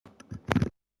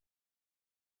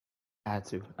Had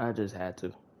to. I just had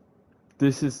to.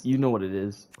 This is, you know what it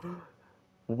is.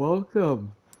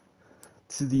 Welcome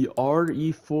to the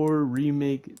RE4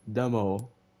 Remake demo.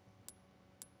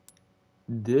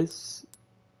 This,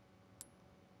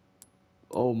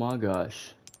 oh my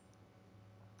gosh.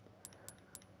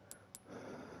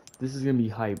 This is gonna be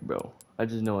hype, bro. I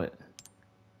just know it.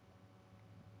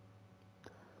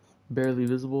 Barely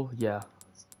visible? Yeah.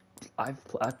 I've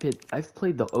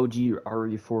played the OG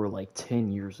RE4 like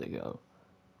 10 years ago.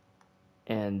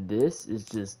 And this is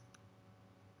just,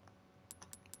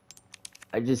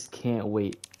 I just can't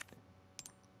wait.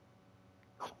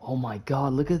 Oh my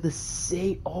god, look at the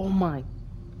save. Oh my.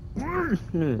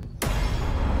 Do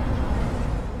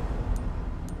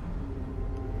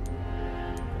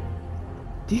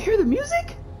you hear the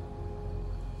music?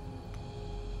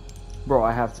 Bro,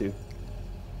 I have to.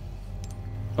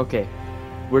 Okay,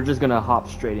 we're just gonna hop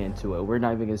straight into it. We're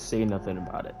not even gonna say nothing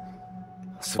about it.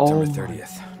 September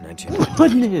 30th, 1998.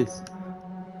 Goodness!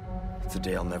 It's a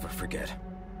day I'll never forget.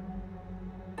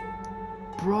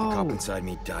 Bro! The cop inside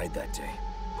me died that day.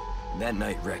 And that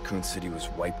night, Raccoon City was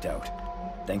wiped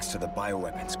out, thanks to the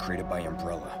bioweapons created by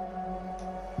Umbrella.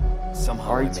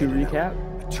 Somehow I made RE2 it recap? out,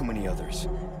 but too many others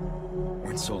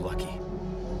weren't so lucky.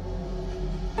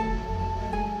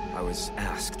 I was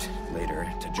asked later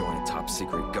to join a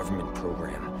top-secret government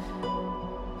program.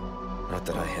 Not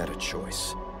that I had a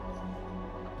choice.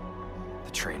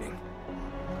 The training,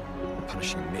 the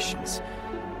punishing missions,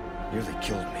 nearly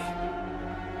killed me.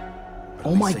 But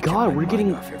Oh at my least they kept god, we're mind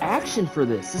getting off everything. action for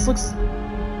this. This looks...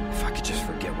 If I could just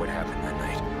forget what happened that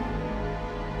night.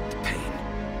 The pain,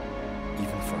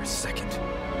 even for a second.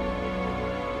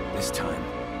 This time,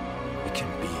 it can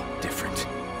be different.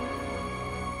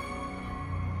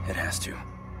 It has to.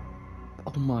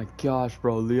 Oh my gosh,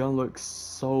 bro. Leon looks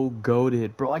so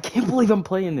goated. Bro, I can't believe I'm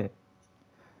playing it.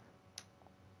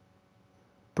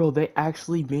 Bro, they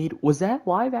actually made... Was that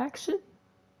live action?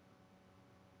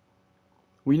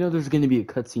 We know there's going to be a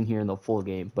cutscene here in the full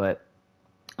game, but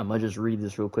I'm going to just read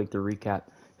this real quick to recap.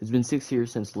 It's been 6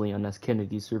 years since Leon S.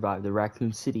 Kennedy survived the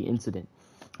Raccoon City incident,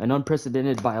 an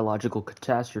unprecedented biological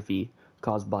catastrophe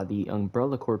caused by the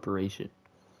Umbrella Corporation.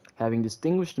 Having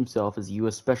distinguished himself as a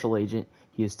U.S. Special Agent,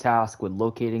 he is tasked with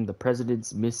locating the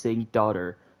president's missing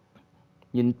daughter.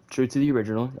 True to the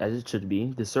original, as it should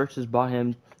be, the search has brought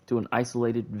him to an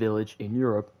isolated village in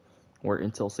Europe, where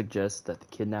intel suggests that the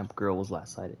kidnapped girl was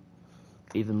last sighted.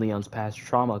 Even Leon's past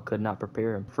trauma could not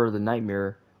prepare him for the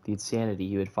nightmare, the insanity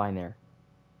he would find there.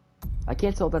 I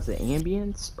can't tell if that's the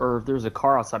ambience, or if there's a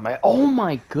car outside my... Oh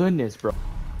my goodness, bro.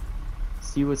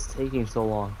 See what's taking so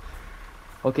long.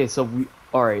 Okay, so we...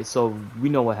 Alright, so we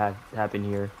know what happened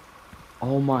here.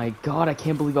 Oh my god, I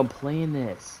can't believe I'm playing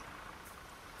this.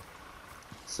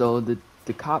 So the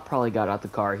cop probably got out the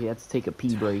car. He had to take a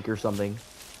pee break or something.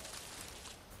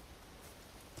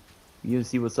 You can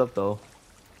see what's up though.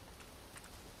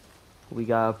 What we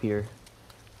got up here? Is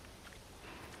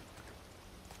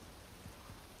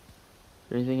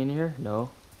there anything in here? No.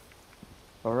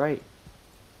 Alright.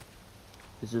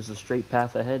 It's just a straight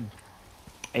path ahead.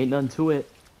 Ain't nothing to it.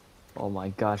 Oh my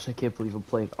gosh, I can't believe I'm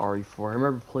playing RE4. I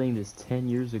remember playing this 10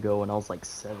 years ago when I was like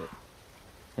 7.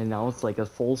 And now it's like a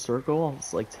full circle.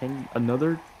 It's like 10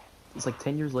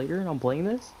 years later and I'm playing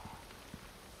this?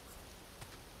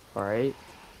 Alright.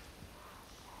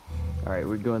 Alright,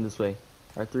 we're going this way.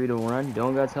 R3 to run, you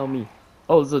don't gotta tell me.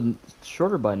 Oh, it's a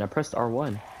shorter button. I pressed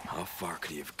R1. How far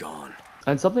could he have gone?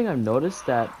 And something I've noticed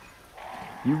that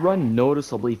you run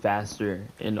noticeably faster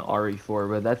in RE4,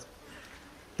 but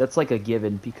that's like a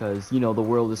given because, you know, the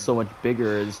world is so much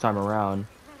bigger this time around.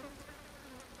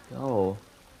 Oh,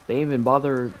 they didn't even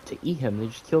bother to eat him. They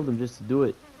just killed him just to do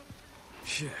it.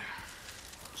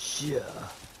 Yeah.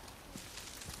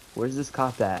 Where's this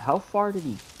cop at? How far did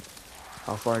he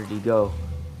go?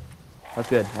 That's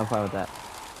good. I'm fine with that.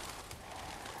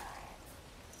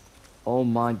 Oh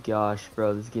my gosh,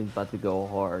 bro. This game's about to go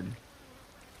hard.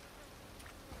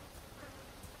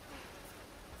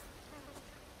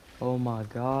 Oh my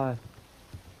god.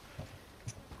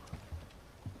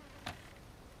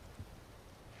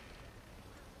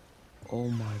 Oh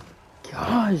my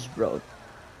gosh, bro.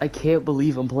 I can't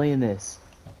believe I'm playing this.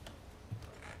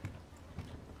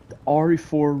 The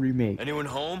RE4 remake. Anyone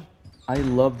home? I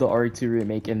love the RE2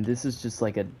 remake, and this is just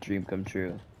like a dream come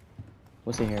true.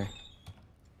 What's in here?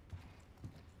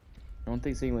 I don't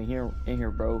think there's anyone in here,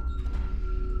 bro.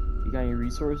 You got any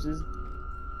resources?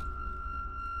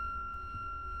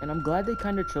 And I'm glad they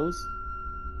kind of chose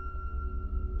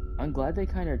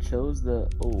the...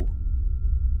 Oh.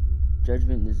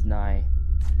 Judgment is nigh.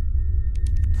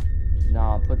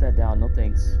 Nah, put that down. No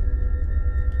thanks.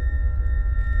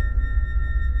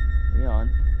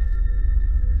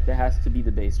 That has to be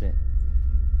the basement.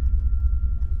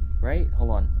 Right? Hold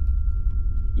on.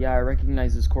 Yeah, I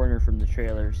recognize this corner from the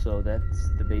trailer, so that's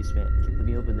the basement. Okay, let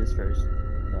me open this first.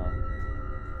 No.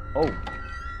 Oh.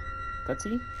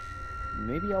 Cutscene?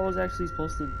 Maybe I was actually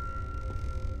supposed to...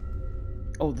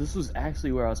 Oh, this was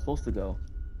actually where I was supposed to go.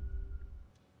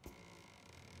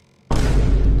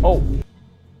 Oh!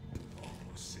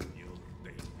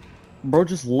 Bro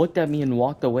just looked at me and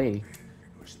walked away.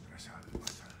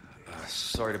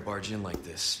 Sorry to barge in like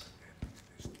this.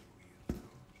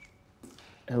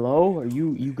 Hello? Are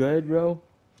you good, bro?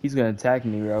 He's gonna attack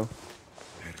me, bro.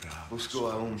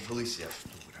 Busco a un policía.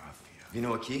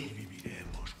 Vino aquí?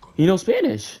 He knows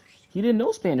Spanish. He didn't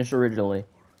know Spanish originally.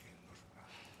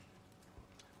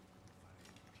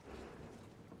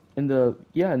 In the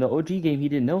OG game, he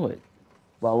didn't know it.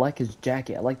 Well, I like his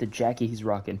jacket. I like the jacket he's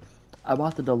rocking. I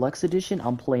bought the deluxe edition.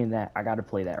 I'm playing that. I gotta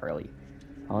play that early.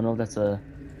 I don't know if that's a...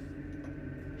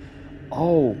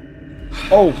 Oh!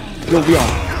 Oh! Yo, Leon!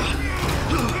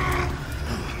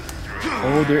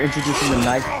 Oh, they're introducing the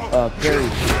knife parry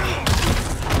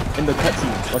in the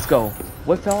cutscene. Let's go.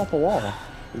 What fell off a wall?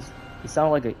 It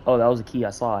sounded like a... Oh, that was a key. I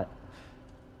saw it.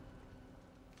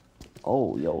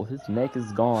 Oh, yo, his neck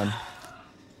is gone.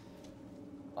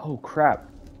 Oh, crap.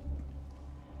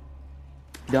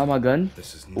 Got my gun?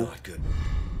 This is not good.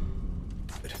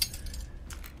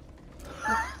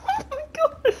 Oh my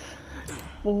god!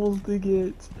 Folding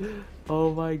it.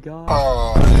 Oh my god.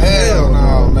 Oh, hell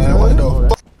no, man. What the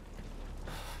fuck?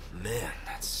 Man,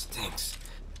 that stinks.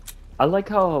 I like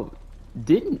how...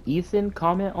 Didn't Ethan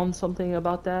comment on something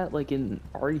about that, like in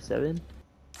RE7?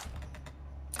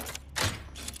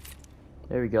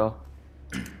 There we go.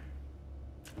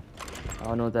 I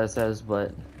don't know what that says,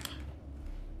 but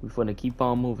we're gonna keep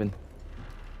on moving.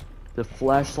 The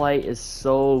flashlight is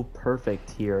so perfect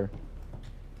here.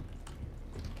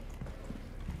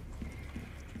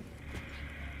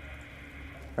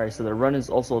 Alright, so the run is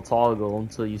also toggle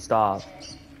until you stop.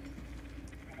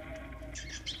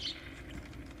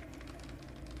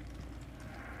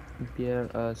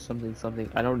 Yeah, something.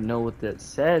 I don't know what that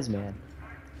says, man.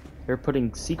 They're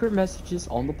putting secret messages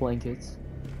on the blankets.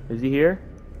 Is he here?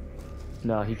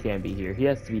 No, he can't be here. He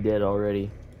has to be dead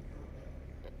already.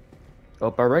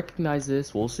 Oh, I recognize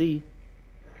this. We'll see.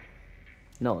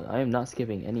 No, I am not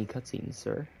skipping any cutscenes,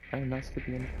 sir. I am not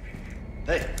skipping any.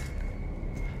 Hey.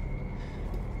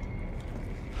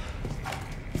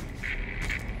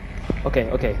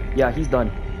 Okay. Yeah, he's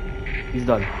done. He's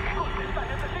done.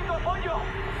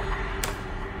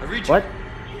 I read you. What?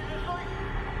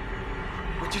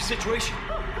 What's your situation?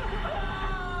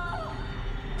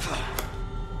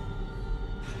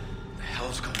 The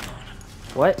hell's going on?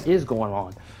 What is going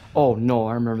on? Oh no,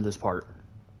 I remember this part.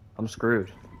 I'm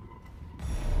screwed.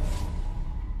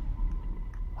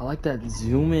 I like that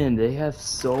zoom in.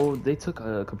 They took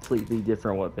a completely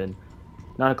different weapon.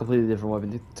 Not a completely different weapon.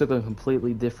 They took a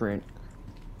completely different,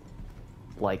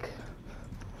 like,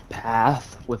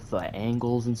 path with the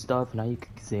angles and stuff. Now you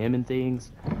can examine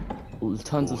things.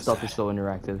 Tons of stuff is so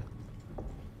interactive.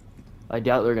 I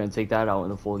doubt they're gonna take that out in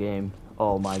the full game.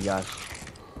 Oh my gosh.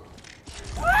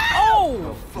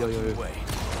 Oh! Yo. Way.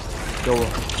 Yo.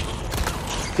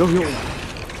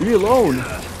 Leave me alone.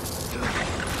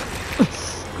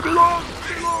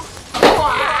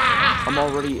 I'm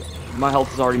already... My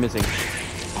health is already missing.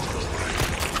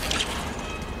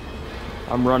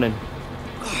 I'm running.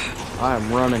 I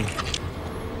am running.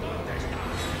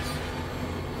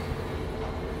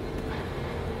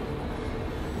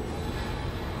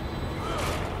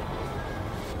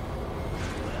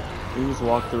 You just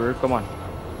walk through. Come on.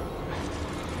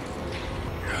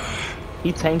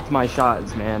 He tanked my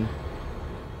shots, man.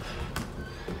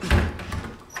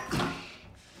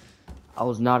 I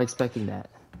was not expecting that.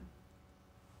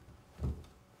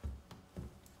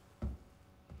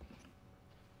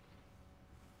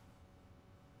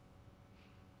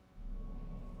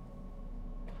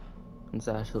 It's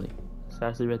Ashley. It's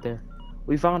Ashley right there.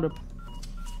 We found him.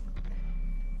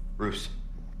 Bruce.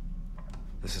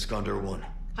 This is Condor 1.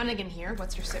 Hunnigan here.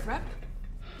 What's your sit rep?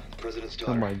 President's Oh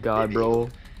daughter. my god, bro.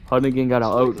 Hunnigan got an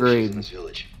upgrade.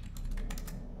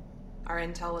 Our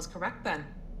intel was correct then.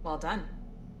 Well done.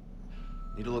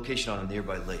 Need a location on a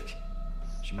nearby lake.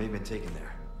 She may have been taken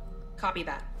there. Copy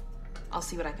that. I'll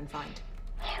see what I can find.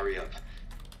 Hurry up.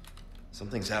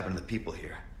 Something's happened to the people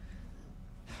here.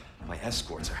 My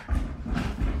escorts are...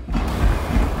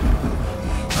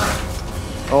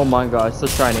 Oh my god, it's the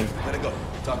shining. Gotta go.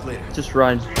 Talk later. Just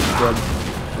run,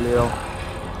 Leo.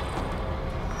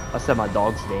 I said my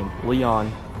dog's name.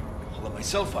 Leon. I'll let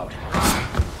myself out.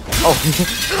 Oh,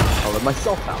 I'll let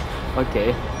myself out.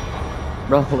 Okay.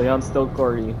 Bro, Leon's still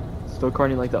corny. Still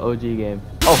corny like the OG game.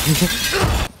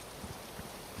 Oh!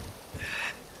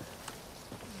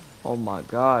 Oh my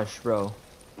gosh, bro.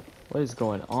 What is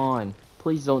going on?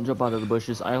 Please don't jump out of the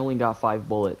bushes. I only got 5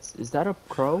 bullets. Is that a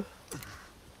crow?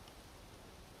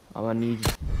 I'm gonna need...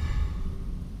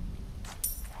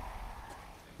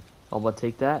 I'm gonna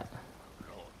take that.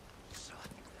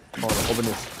 Hold on, open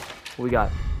this. What we got?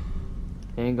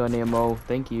 Handgun ammo.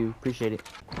 Thank you. Appreciate it.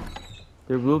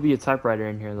 There will be a typewriter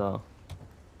in here, though.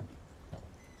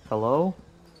 Hello?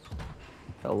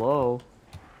 Hello?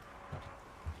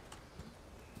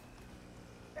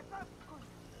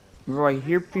 Bro, I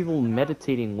hear people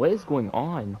meditating. What is going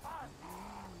on?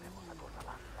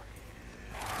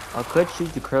 I could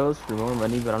shoot the crows for more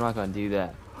money, but I'm not gonna do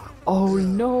that. Oh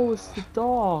no, it's the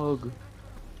dog.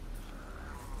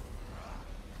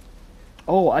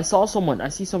 Oh, I saw someone. I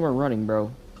see someone running,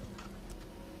 bro.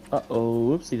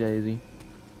 Uh-oh, whoopsie daisy.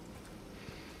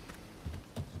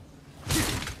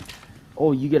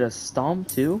 Oh, you get a stomp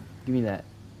too? Give me that.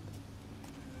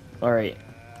 Alright.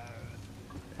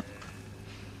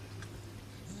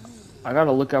 I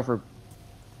gotta look out for...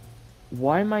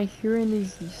 Why am I hearing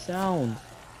these sounds?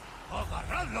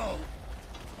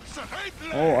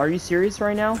 Oh, are you serious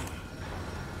right now?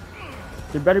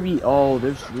 There better be... Oh,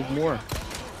 there's more.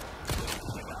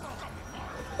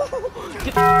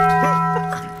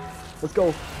 Let's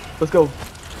go. Let's go.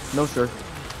 No, sir.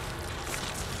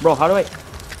 Bro, how do I...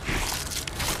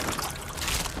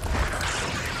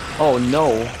 Oh,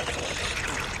 no.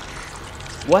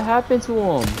 What happened to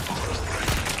him?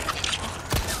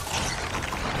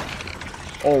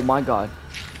 Oh, my God.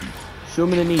 Shoot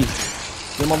him in the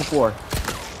knees. Get him on the floor.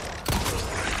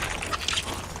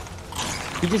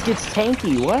 He just gets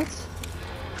tanky. What?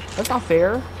 That's not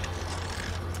fair.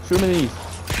 Shoot him in the knees.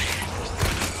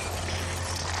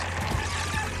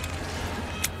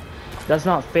 That's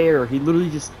not fair. He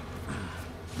literally just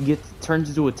turns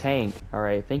into a tank.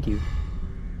 Alright, thank you.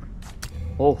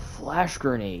 Oh, flash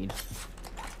grenade.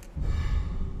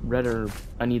 Red herb.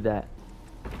 I need that.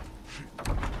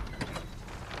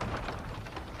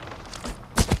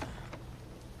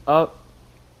 Up.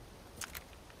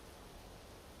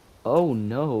 Oh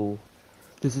no.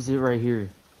 This is it right here.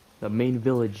 The main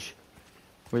village.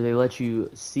 Where they let you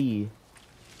see.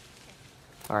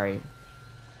 Alright.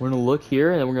 We're gonna look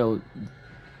here and then we're gonna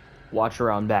watch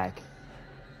around back.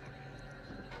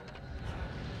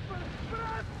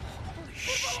 Holy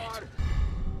shit.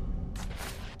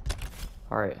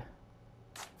 Alright.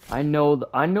 I know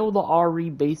the RE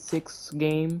basics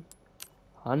game.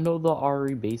 I know the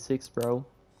RE basics, bro.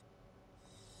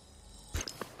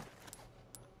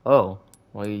 Oh,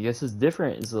 well, I guess it's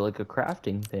different. It's like a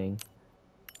crafting thing.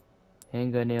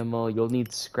 Handgun ammo. You'll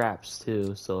need scraps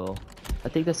too. So, I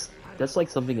think that's like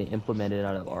something they implemented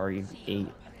out of RE8.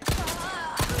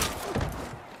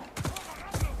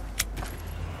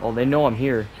 Oh, they know I'm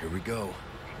here. Here we go.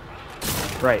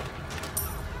 Right.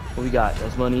 What we got?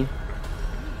 That's money.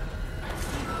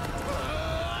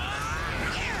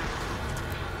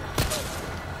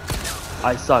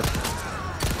 I suck.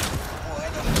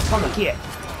 Fuck a kid.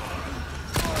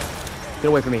 Get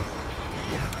away from me.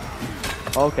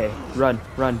 Okay, run,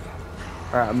 run.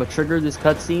 Alright, I'm gonna trigger this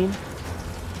cutscene.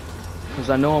 Because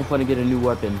I know I'm gonna get a new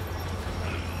weapon.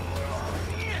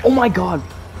 Oh my god!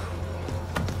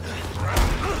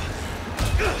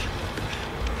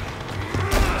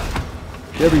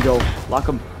 There we go. Lock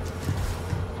him.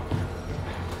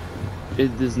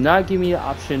 It does not give me the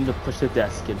option to push the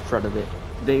desk in front of it.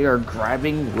 They are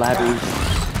grabbing ladders.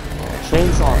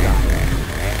 Chainsaw guy.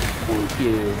 Thank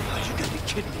you. You gotta be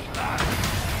kidding me.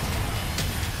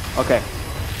 Okay.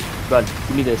 Good.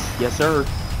 Give me this. Yes, sir.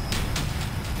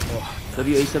 Oh,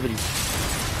 WA-70.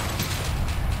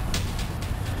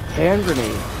 Hand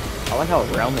grenade. I like how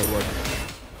round they look.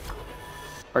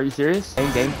 Are you serious?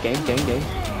 Game, game, game, game, game.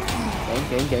 Game,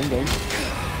 game, game, game.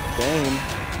 Game.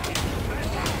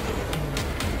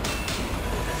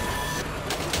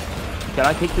 Can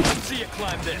I take this? See you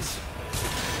climb this.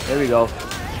 There we go.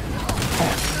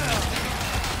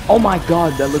 Oh my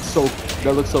god, that looks so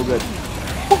good.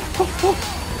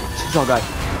 Chainsaw guy.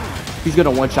 He's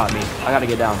gonna one-shot me. I gotta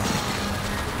get down.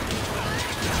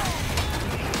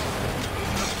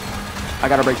 I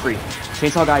gotta break free.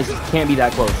 Chainsaw guys can't be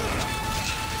that close.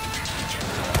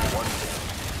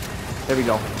 There we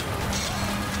go.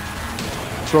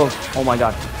 Bro, oh my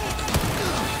god.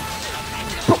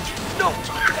 Bro, no!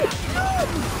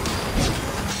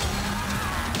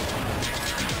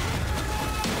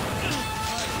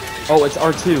 Oh, it's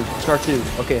R2. It's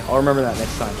R2. Okay, I'll remember that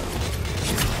next time.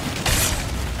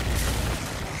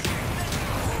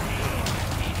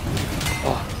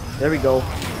 Oh, There we go.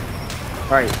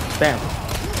 Alright, bam.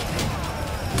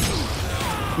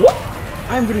 What?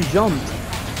 I'm gonna jump.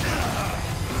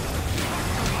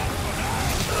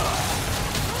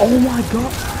 Oh my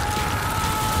god.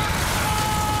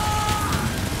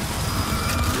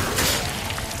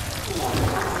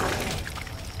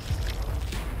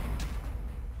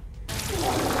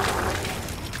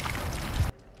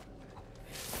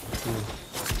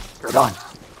 We're done.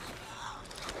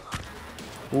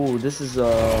 Ooh, this is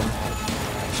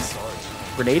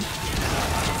grenade.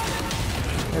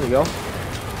 There we go.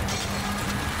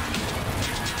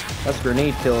 That's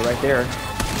grenade kill right there.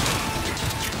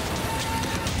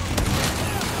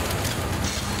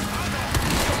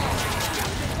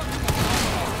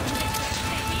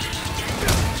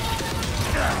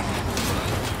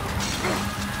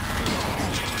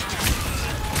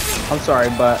 I'm sorry,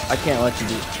 but I can't let you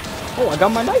do it. Oh, I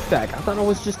got my knife back. I thought I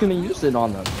was just gonna use it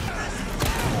on them.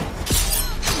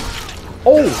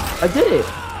 Oh, I did it.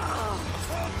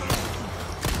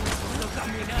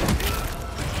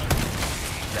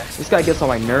 This guy gets on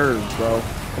my nerves, bro.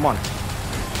 Come on.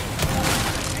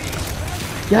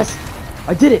 Yes,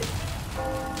 I did it.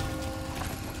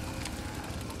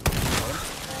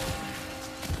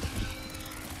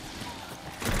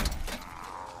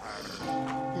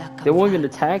 They won't even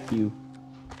attack you.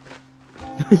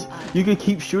 You can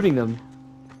keep shooting them.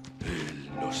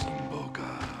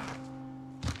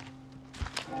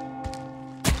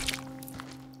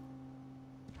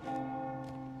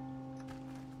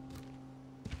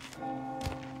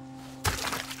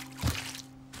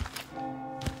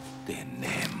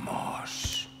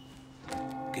 Tenemos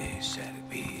que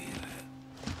servir.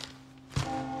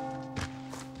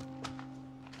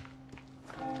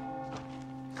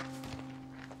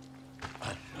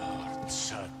 Al Lord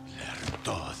Sattler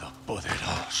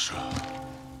Todopoderoso.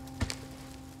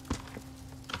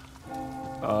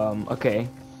 Okay.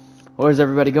 Where's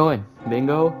everybody going?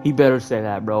 Bingo? He better say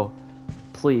that, bro.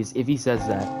 Please, if he says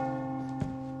that.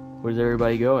 Where's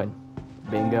everybody going?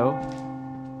 Bingo?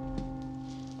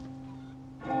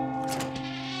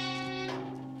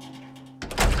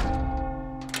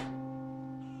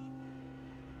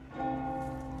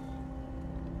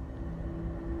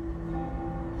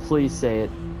 Please say it.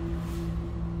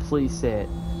 Please say it.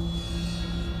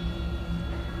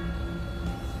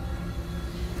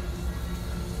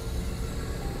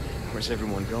 Where's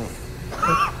everyone going?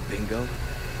 Bingo?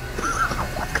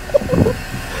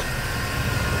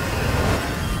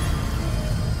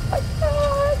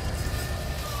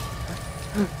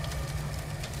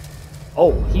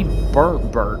 Oh, he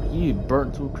burnt. He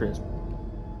burnt to a crisp.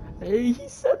 Hey, he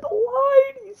said the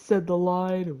line. He said the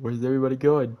line. Where's everybody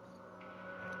going?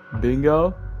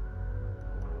 Bingo.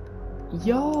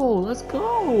 Yo, let's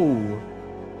go.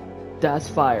 That's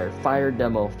fire. Fire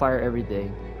demo. Fire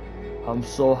everything. I'm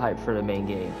so hyped for the main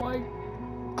game. My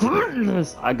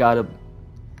goodness, I got him.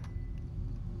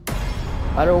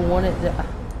 I don't want it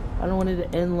to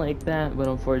end like that, but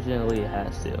unfortunately it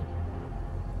has to.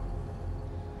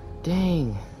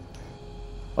 Dang.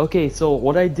 Okay, so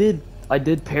what I did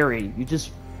parry. You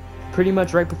just pretty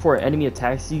much right before an enemy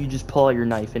attacks you, you just pull out your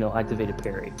knife and it'll activate a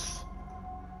parry.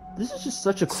 This is just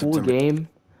such a cool game.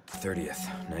 30th,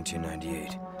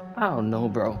 1998. I don't know,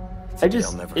 bro. It's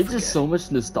forget. just so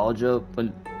much nostalgia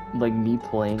when like me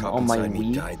playing Cop on my inside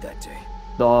me Wii. died that day.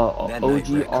 The That OG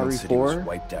night, Raccoon City was RE4.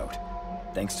 wiped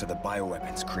out, thanks to the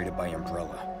bioweapons created by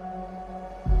Umbrella.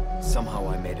 Somehow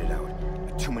I made it out,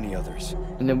 but too many others.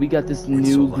 And then we got this We're so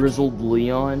new lucky. grizzled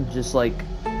Leon, just like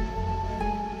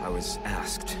I was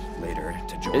asked later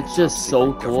to join. it's a just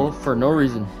so top-secret cool government for no program.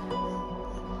 reason.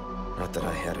 Not that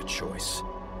I had a choice.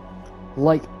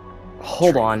 Like,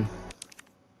 hold on.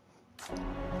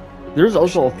 There's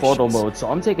also a photo Missions. mode, so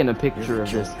I'm taking a picture Nearly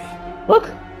of this. killed me. Look,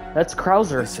 that's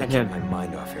Krauser At least I and kept him. my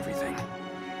mind off everything.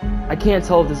 I can't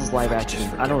tell if this is live If I could just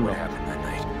action. I forget don't what know, happened that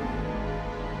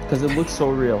night, because it looks so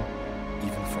real.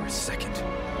 even for a second.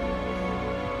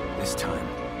 This time,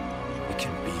 it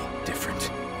can be different.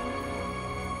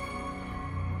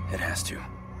 It has to.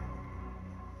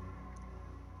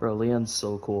 Bro, Leon's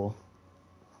so cool.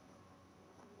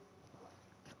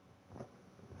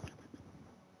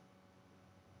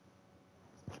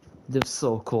 That's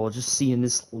so cool, just seeing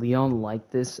this Leon like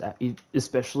this,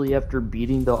 especially after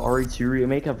beating the RE2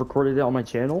 remake. I've recorded it on my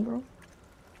channel, bro.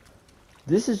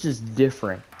 This is just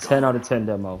different. 10 out of 10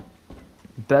 demo.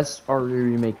 Best RE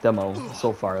remake demo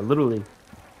so far, literally.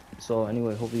 So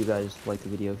anyway, hope you guys liked the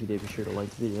video. If you did, be sure to like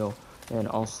the video. And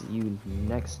I'll see you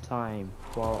next time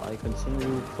while I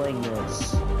continue playing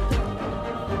this.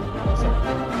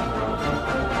 Sorry.